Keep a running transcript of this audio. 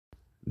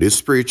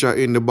This preacher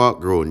in the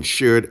background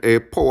shared a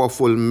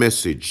powerful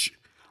message.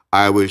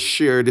 I will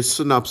share the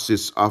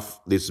synopsis of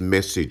this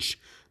message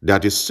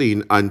that is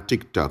seen on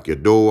TikTok. You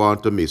don't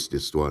want to miss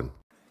this one.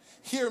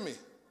 Hear me.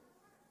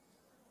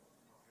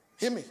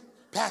 Hear me.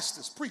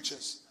 Pastors,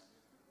 preachers.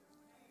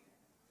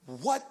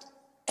 What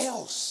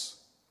else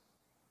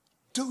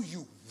do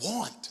you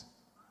want?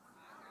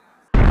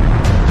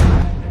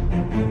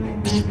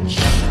 The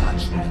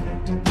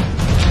judgment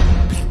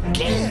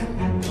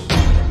begins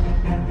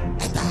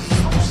at the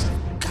house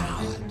of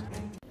God.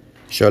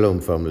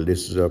 Shalom family,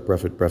 this is our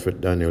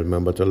Prophet Daniel.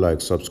 Remember to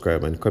like,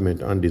 subscribe and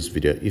comment on this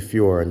video. If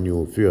you are a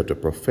new viewer to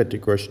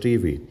Prophetic Rush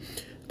TV,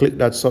 click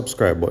that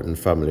subscribe button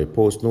family,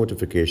 post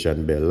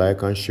notification bell,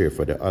 like and share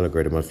for the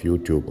algorithm of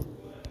YouTube.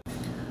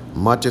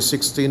 Matthew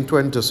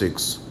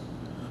 16:26.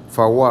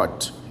 For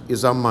what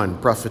is a man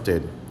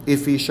profited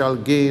if he shall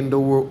gain the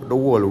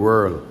whole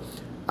world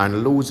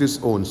and lose his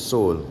own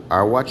soul?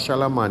 Or what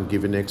shall a man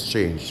give in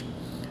exchange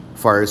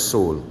for his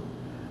soul?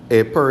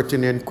 A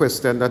pertinent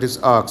question that is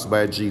asked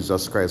by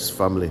Jesus Christ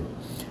family.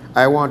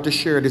 I want to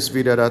share this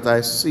video that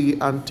I see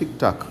on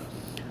TikTok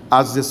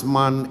as this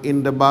man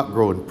in the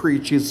background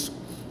preaches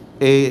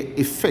a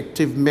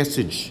effective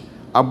message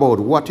about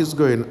what is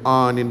going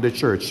on in the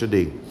church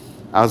today.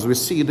 As we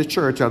see the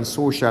church on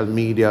social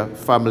media,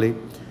 family,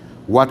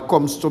 what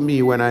comes to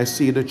me when I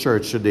see the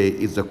church today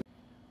is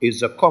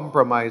a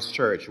compromised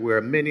church where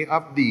many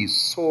of these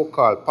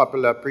so-called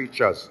popular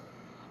preachers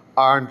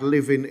aren't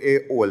living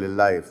a holy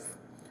life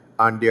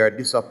and they are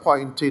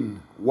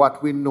disappointing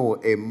what we know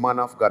a man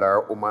of God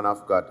or a woman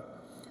of God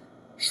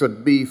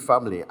should be,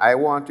 family. I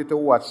want you to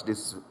watch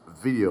this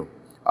video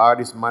or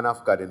this man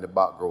of God in the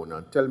background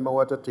and tell me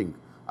what you think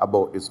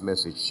about this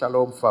message.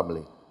 Shalom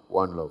family,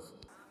 one love.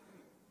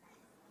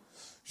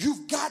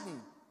 You've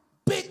gotten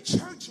big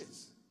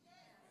churches.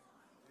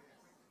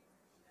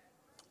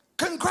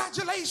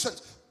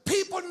 Congratulations.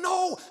 People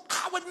know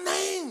our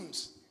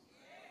names.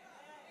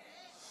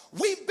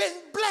 We've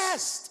been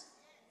blessed.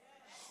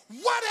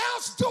 What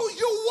else do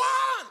you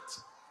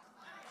want?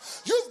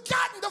 You've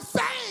gotten the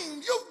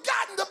fame. You've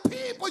gotten the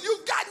people.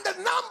 You've gotten the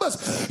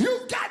numbers.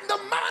 You've gotten the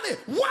money.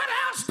 What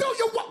else do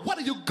you want? What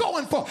are you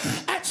going for?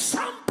 At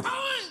some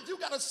point, you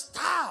got to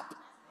stop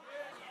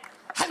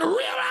and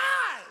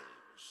realize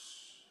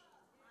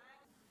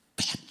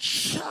that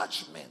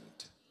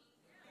judgment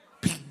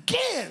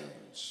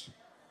begins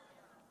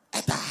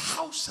at the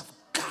house of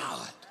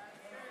God.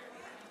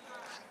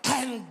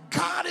 And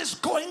God is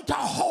going to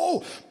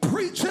hold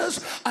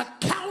preachers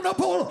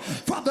accountable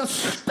for the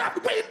stuff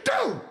we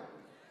do.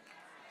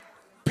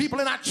 People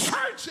in our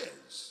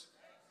churches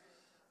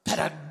that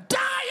are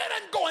dying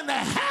and going to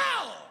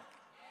hell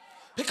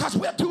because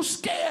we're too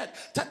scared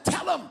to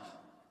tell them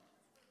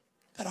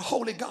that a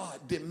holy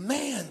God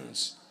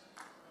demands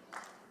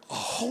a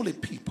holy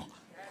people.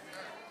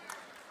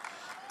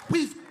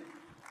 We've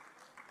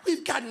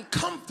gotten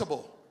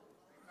comfortable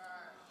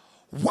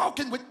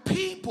walking with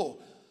people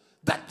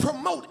that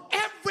promote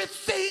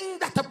everything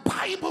that the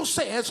Bible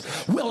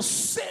says will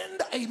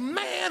send a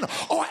man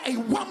or a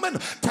woman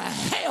to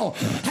hell.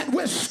 And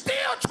we're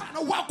still trying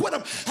to walk with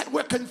them, and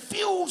we're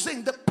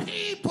confusing the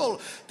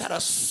people that are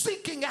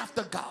seeking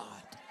after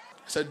God.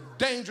 It's a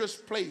dangerous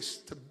place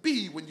to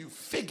be when you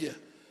figure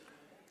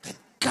that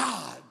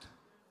God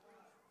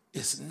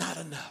is not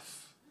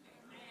enough.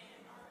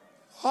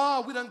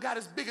 Oh, we done got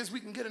as big as we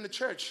can get in the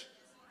church.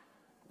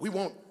 We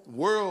want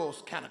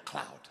world's kind of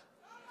clout.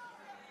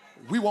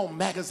 We want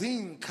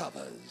magazine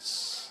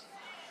covers.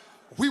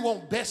 We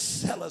want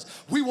bestsellers.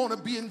 We want to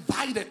be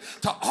invited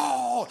to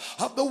all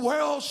of the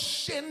world's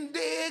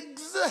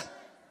shindigs.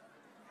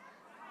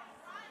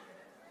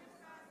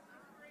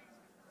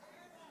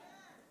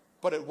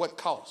 But at what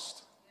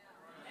cost?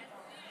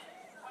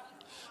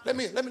 Let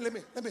me,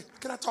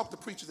 can I talk to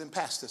preachers and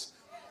pastors?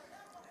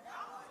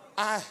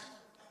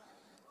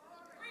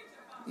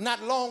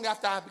 Not long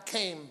after I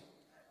became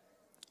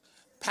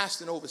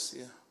pastor and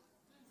overseer,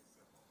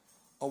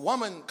 a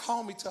woman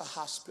called me to a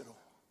hospital.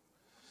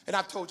 And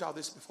I've told y'all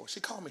this before. She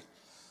called me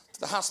to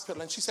the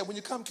hospital and she said, when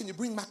you come, can you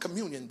bring my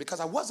communion? Because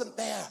I wasn't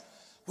there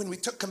when we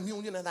took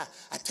communion, and I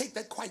take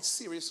that quite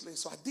seriously,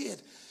 so I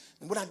did.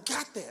 And when I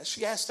got there,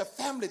 she asked her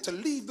family to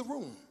leave the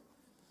room.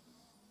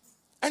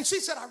 And she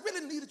said, I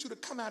really needed you to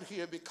come out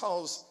here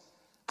because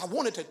I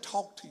wanted to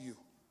talk to you.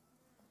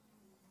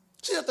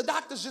 She said, the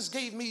doctors just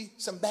gave me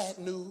some bad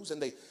news,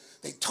 and they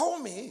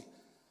told me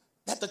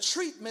that the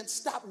treatment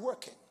stopped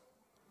working.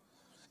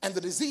 And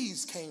the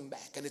disease came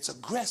back, and it's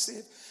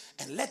aggressive,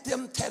 and let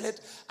them tell it.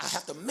 I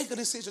have to make a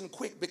decision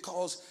quick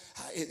because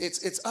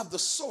it's of the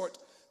sort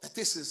that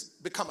this has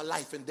become a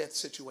life and death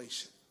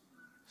situation.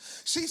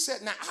 She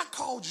said, now I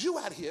called you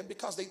out here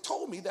because they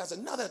told me there's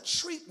another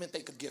treatment they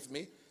could give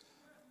me.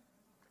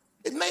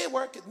 It may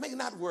work, it may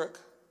not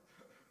work.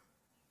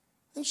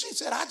 And she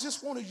said, I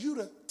just wanted you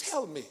to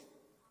tell me,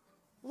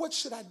 what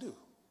should I do?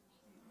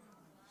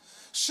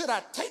 Should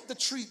I take the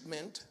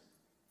treatment,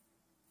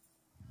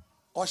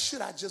 or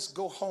should I just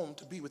go home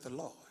to be with the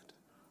Lord?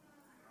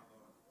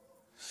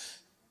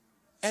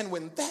 And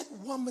when that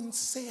woman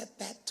said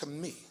that to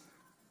me,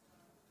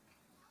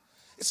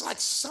 it's like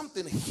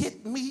something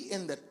hit me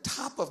in the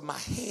top of my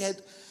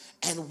head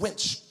and went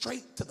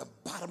straight to the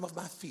bottom of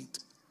my feet.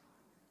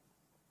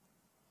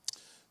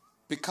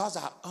 Because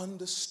I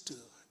understood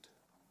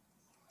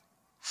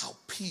how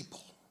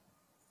people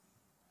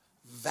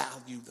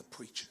value the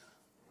preacher.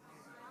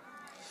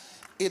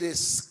 It is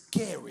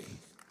scary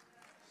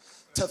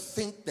to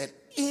think that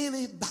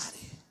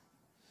anybody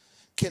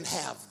can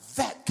have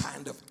that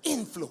kind of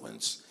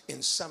influence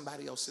in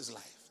somebody else's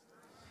life.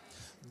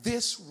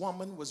 This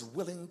woman was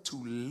willing to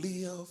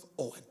live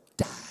or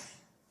die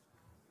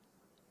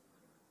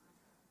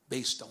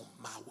based on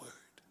my word.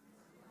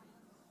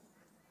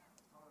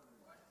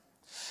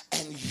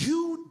 And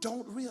you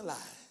don't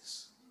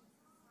realize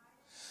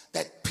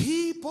that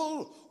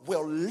people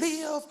will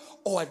live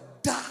or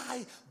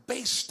die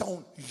based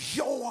on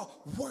your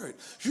word.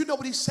 You know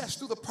what he says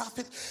through the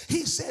prophet?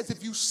 He says,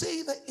 if you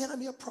see the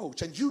enemy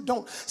approach and you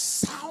don't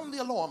sound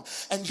the alarm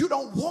and you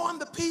don't warn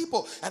the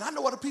people, and I know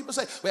what the people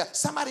say, well,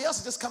 somebody else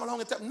has just come along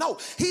and tell them. No,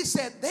 he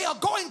said they are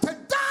going to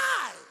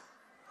die.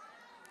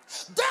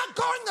 They're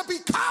going to be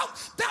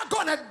caught. They're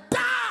going to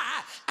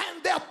die,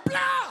 and their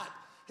blood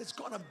is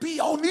going to be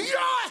on your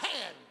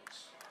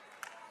hands.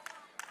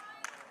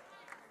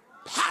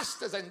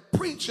 Pastors and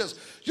preachers,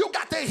 you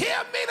got to hear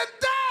me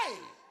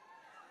today.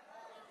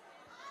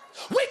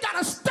 We got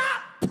to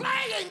stop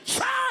playing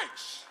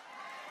church.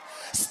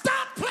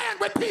 Stop playing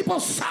with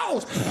people's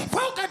souls.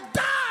 Folk are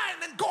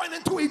dying and going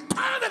into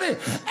eternity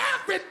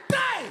every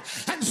day.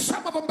 And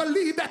some of them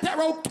believe that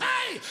they're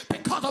okay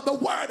because of the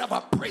word of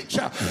a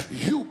preacher.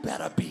 You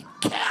better be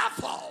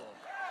careful.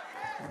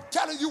 I'm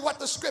telling you what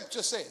the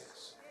scripture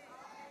says.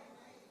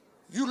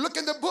 You look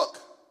in the book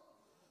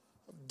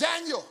of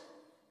Daniel.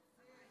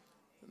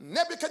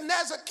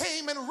 Nebuchadnezzar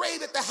came and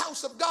raided the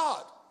house of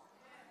God.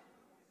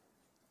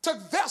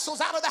 Took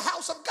vessels out of the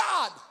house of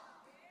God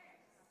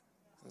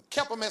and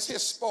kept them as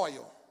his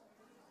spoil.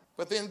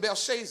 But then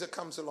Belshazzar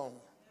comes along.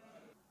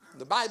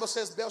 The Bible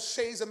says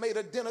Belshazzar made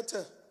a dinner to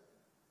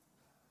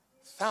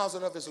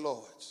 1,000 of his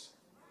lords.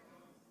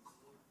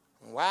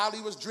 And while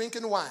he was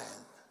drinking wine,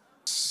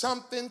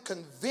 something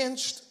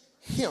convinced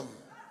him.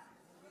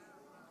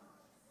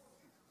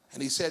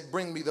 And he said,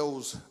 bring me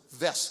those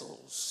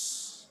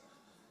vessels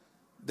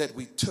that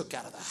we took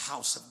out of the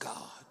house of God.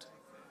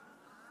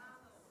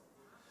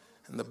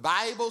 And the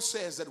Bible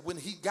says that when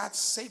he got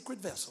sacred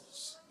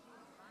vessels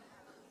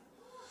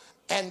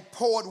and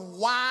poured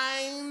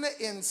wine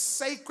in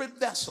sacred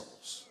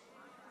vessels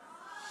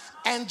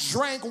and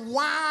drank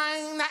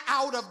wine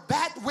out of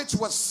that which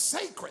was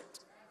sacred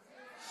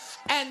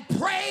and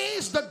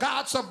praised the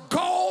gods of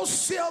gold,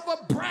 silver,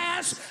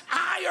 brass,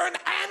 iron,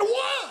 and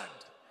wood,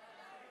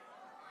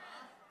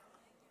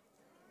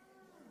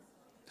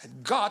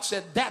 and God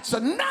said, that's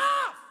enough.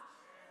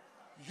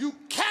 You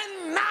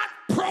cannot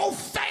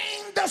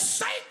profane the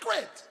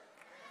sacred.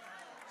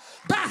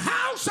 The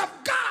house of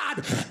God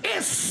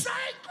is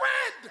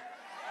sacred.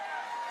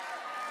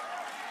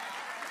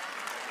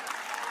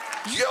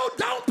 You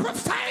don't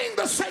profane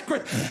the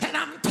sacred. And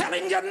I'm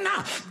telling you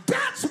now,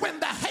 that's when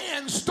the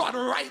hands start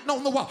writing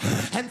on the wall.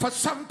 And for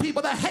some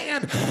people, the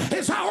hand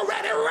is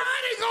already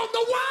writing on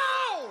the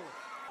wall.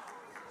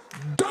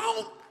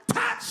 Don't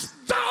touch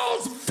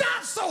those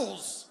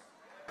vessels.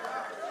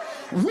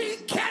 We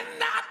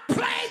cannot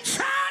play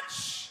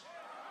church.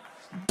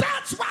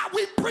 That's why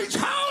we preach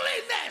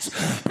holiness,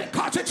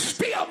 because it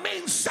still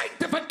means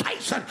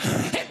sanctification.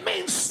 It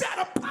means set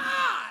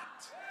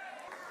apart.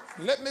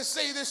 Let me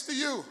say this to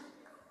you.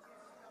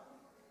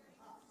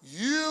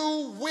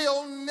 You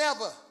will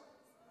never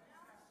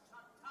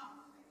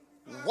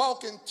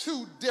walk in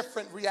two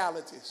different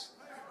realities.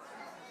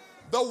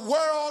 The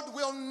world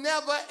will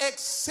never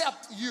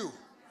accept you.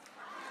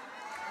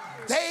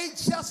 They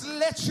just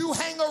let you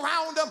hang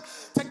around them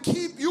to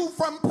keep you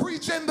from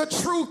preaching the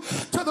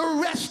truth to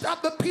the rest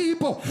of the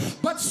people.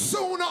 But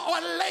sooner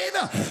or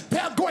later,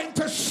 they're going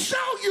to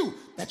show you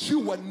that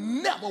you were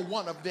never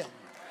one of them.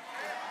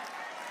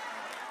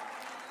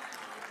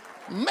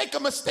 Make a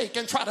mistake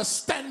and try to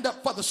stand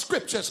up for the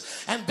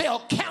scriptures, and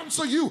they'll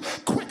counsel you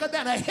quicker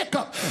than a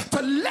hiccup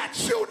to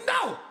let you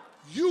know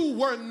you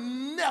were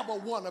never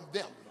one of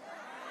them.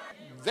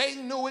 They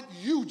knew it,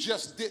 you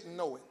just didn't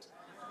know it.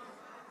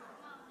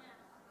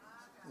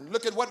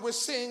 Look at what we're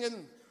seeing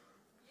in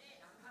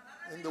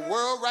the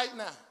world right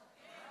now.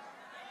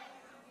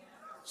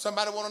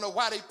 Somebody want to know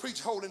why they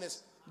preach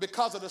holiness?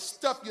 Because of the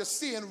stuff you're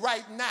seeing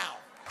right now.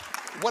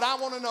 What I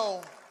want to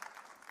know,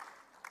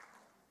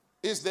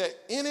 is there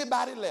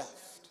anybody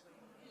left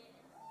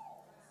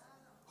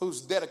who's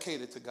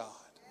dedicated to God?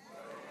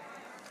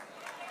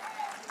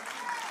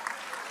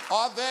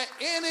 Are there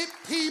any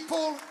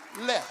people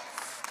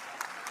left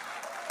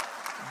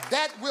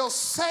that will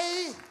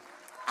say,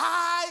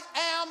 I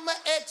am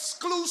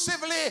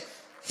exclusively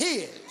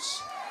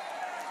his?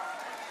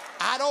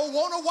 I don't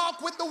want to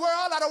walk with the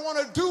world. I don't want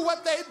to do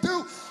what they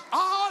do.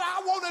 All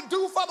I want to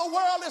do for the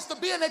world is to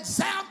be an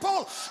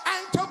example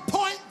and to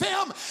point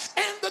them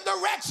in the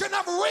direction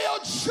of real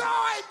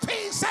joy,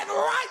 peace, and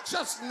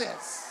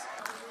righteousness.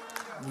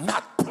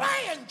 Not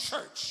playing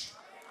church.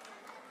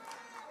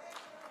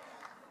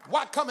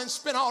 Why come and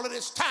spend all of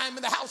this time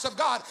in the house of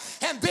God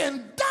and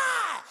then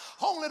die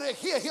only to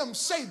hear him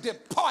say,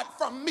 depart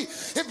from me?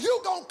 If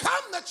you gonna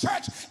come to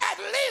church, at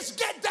least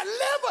get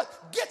delivered.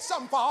 Get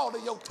something for all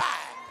of your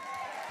time.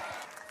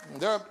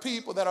 There are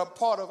people that are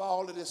part of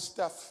all of this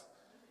stuff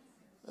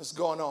that's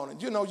going on.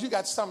 And you know, you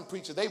got some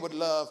preachers, they would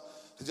love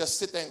to just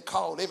sit there and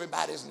call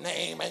everybody's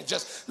name and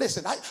just,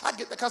 listen, I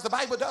get that, because the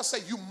Bible does say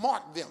you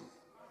mark them.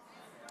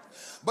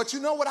 But you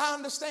know what I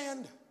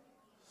understand?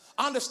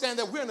 I understand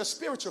that we're in a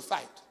spiritual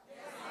fight.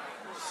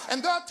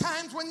 And there are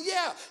times when,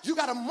 yeah, you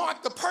got to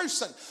mark the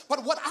person.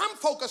 But what I'm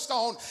focused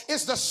on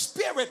is the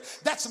spirit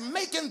that's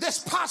making this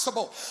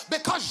possible.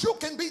 Because you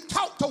can be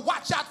taught to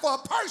watch out for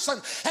a person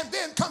and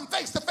then come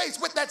face to face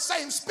with that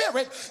same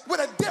spirit with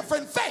a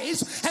different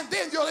face, and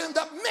then you'll end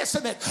up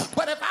missing it.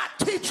 But if I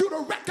teach you to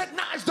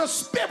recognize the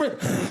spirit,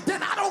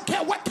 then I don't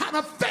care what kind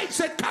of face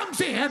it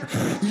comes in,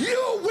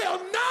 you will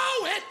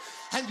know it,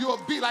 and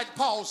you'll be like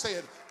Paul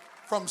said,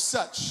 from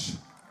such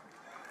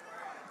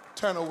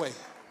turn away.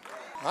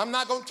 I'm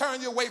not going to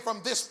turn you away from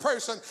this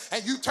person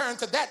and you turn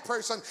to that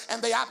person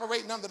and they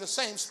operating under the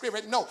same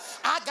spirit. No,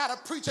 I got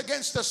to preach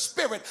against the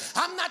spirit.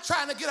 I'm not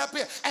trying to get up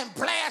here and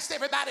blast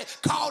everybody,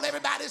 call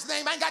everybody's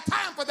name. I ain't got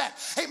time for that.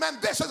 Amen.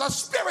 This is a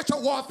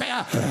spiritual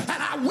warfare and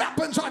our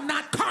weapons are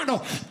not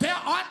carnal. There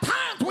are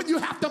times when you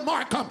have to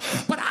mark them,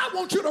 but I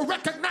want you to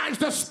recognize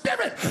the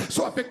spirit.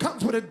 So if it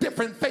comes with a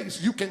different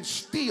face, you can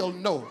still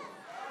know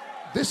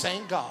this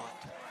ain't God.